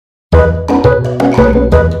Did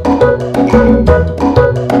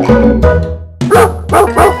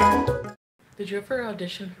you ever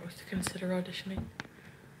audition or consider auditioning?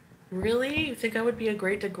 Really? You think I would be a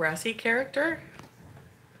great Degrassi character?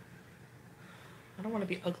 I don't want to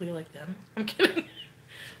be ugly like them. I'm kidding.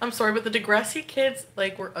 I'm sorry, but the Degrassi kids,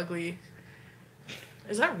 like, were ugly.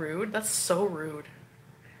 Is that rude? That's so rude.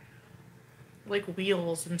 Like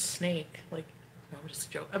Wheels and Snake. Like, no, I'm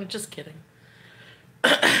just joking. I'm just kidding.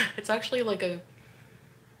 It's actually like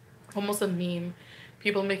almost a meme.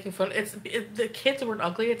 People making fun. The kids weren't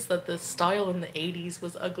ugly. It's that the style in the 80s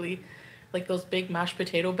was ugly. Like those big mashed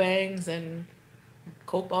potato bangs and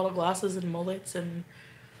Coke bottle glasses and mullets and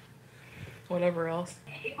whatever else.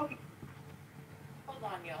 Hold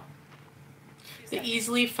on, y'all. The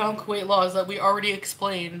easily found weight laws that we already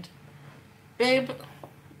explained. Babe,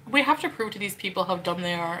 we have to prove to these people how dumb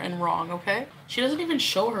they are and wrong, okay? She doesn't even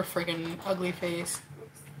show her friggin' ugly face.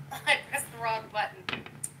 Oops. I pressed the wrong button.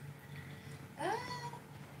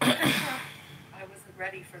 I wasn't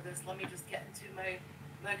ready for this. Let me just get into my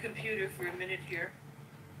computer for a minute here.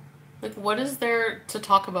 Like, what is there to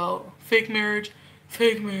talk about? Fake marriage,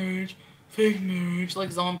 fake marriage, fake marriage,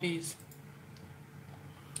 like zombies.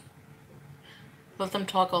 Let them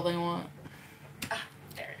talk all they want. Ah,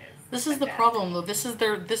 there it is. This is the problem, though. This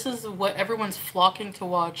is what everyone's flocking to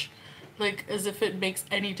watch. Like, as if it makes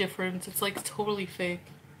any difference. It's, like, totally fake.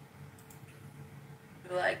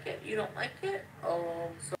 You like it? You don't like it?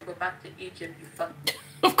 Oh, so go back to Egypt, you fuck.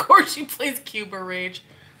 Of course she plays Cuba Rage.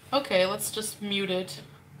 Okay, let's just mute it.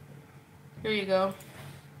 Here you go.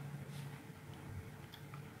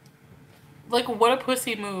 Like, what a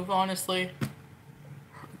pussy move, honestly.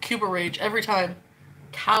 Cuba Rage, every time.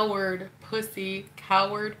 Coward, pussy,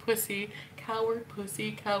 coward, pussy, coward,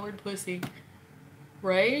 pussy, coward, pussy.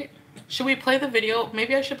 Right? Should we play the video?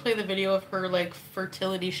 Maybe I should play the video of her, like,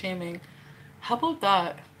 fertility shaming. How about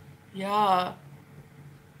that? Yeah.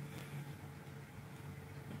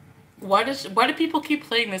 Why do people keep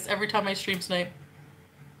playing this every time I stream Snipe?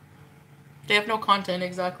 They have no content,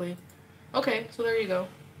 exactly. Okay, so there you go.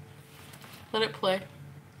 Let it play.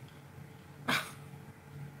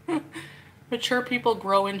 Mature people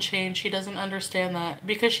grow and change. She doesn't understand that.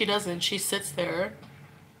 Because she doesn't. She sits there.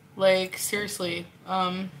 Like, seriously.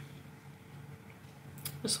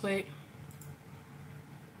 Just wait.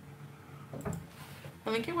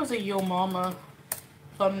 I think it was a Yo Mama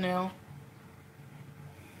thumbnail.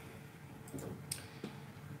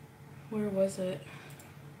 Where was it?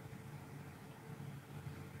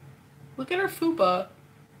 Look at her fupa.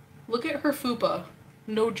 Look at her fupa.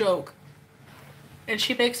 No joke. And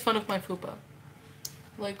she makes fun of my fupa.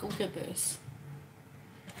 Like, look at this.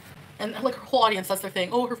 And, like, her whole audience, that's their thing.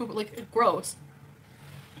 Oh, her fupa, like, gross.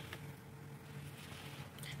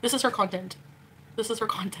 This is her content. This is her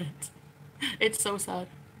content. It's so sad.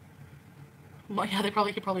 Well, yeah, he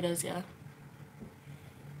probably does, yeah.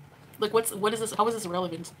 Like, what is this? How is this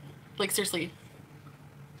relevant? Like, seriously.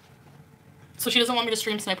 So she doesn't want me to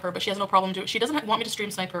stream snipe her, but she has no problem doing it. She doesn't want me to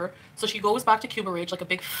stream snipe her, so she goes back to Cuba Rage like a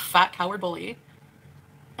big fat coward bully.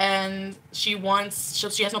 And she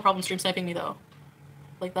has no problem stream sniping me, though.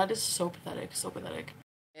 Like, that is so pathetic, so pathetic.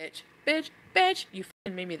 Bitch, bitch, bitch, you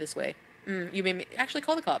fucking made me this way. You made me, actually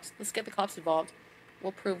call the cops. Let's get the cops involved.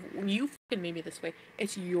 We'll prove, you fucking made me this way.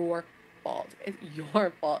 It's your fault. It's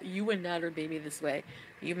your fault. You and Natter made me this way.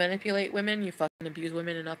 You manipulate women, you fucking abuse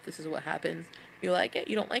women enough, this is what happens. You like it?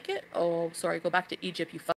 You don't like it? Oh, sorry, go back to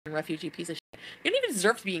Egypt, you fucking refugee piece of shit. You don't even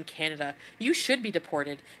deserve to be in Canada. You should be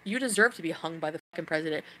deported. You deserve to be hung by the fucking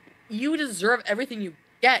president. You deserve everything you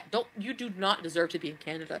get. You do not deserve to be in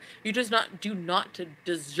Canada. You do not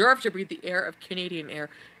deserve to breathe the air of Canadian air.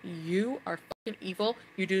 You are fucking evil.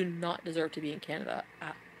 You do not deserve to be in Canada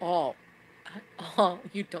at all. At all.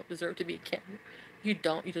 You don't deserve to be in Canada. You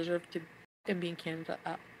don't. You deserve to be in Canada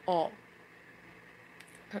at all.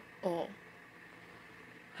 At all.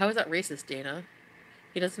 How is that racist, Dana?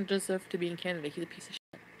 He doesn't deserve to be in Canada. He's a piece of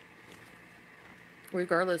shit.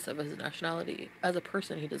 Regardless of his nationality, as a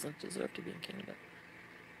person, he doesn't deserve to be in Canada.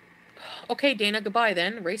 Okay, Dana, goodbye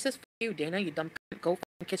then. Racist for you, Dana. You dumb cunt. Go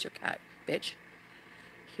fucking kiss your cat, bitch.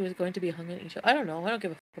 He was going to be hung in each other. I don't know. I don't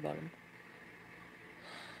give a fuck about him.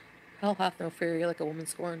 Hell hath no fury like a woman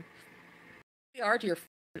scorned. You are to your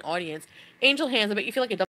fucking audience. Angel Hands, I bet you feel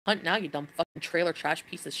like a dumb cunt now, you dumb fucking trailer trash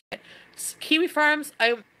piece of shit. Kiwi Farms,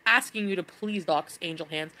 I'm asking you to please dox Angel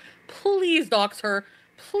Hands. Please dox her.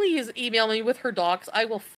 Please email me with her docs. I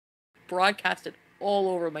will broadcast it all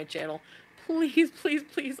over my channel. Please, please,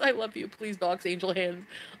 please, I love you. Please dox Angel Hands.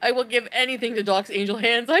 I will give anything to dox Angel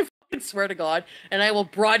Hands. I fucking swear to God. And I will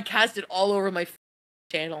broadcast it all over my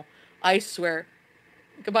channel. I swear.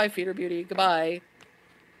 Goodbye, Feeder Beauty. Goodbye.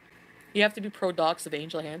 You have to be pro docs of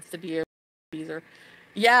angel hands to be a abuser.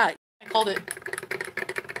 Yeah, I called it.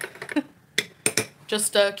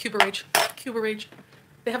 Just Cuba Rage. Cuba Rage.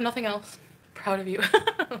 They have nothing else. Proud of you.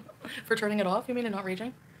 For turning it off, you mean, and not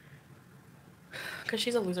raging? Because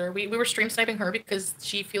she's a loser. We were stream sniping her because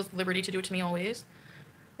she feels the liberty to do it to me always.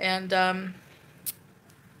 And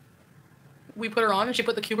we put her on and she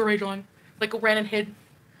put the Cuba Rage on. Like, ran and hid.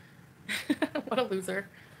 What a loser.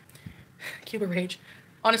 Cuba Rage.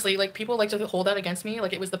 Honestly, like, people like to hold that against me.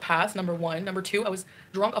 Like, it was the past, number one. Number two, I was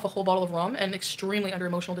drunk off a whole bottle of rum and extremely under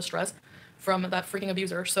emotional distress from that freaking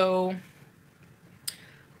abuser. So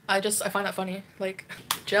I find that funny. Like,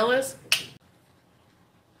 jealous.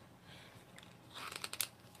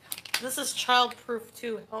 This is childproof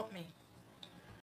too. Help me.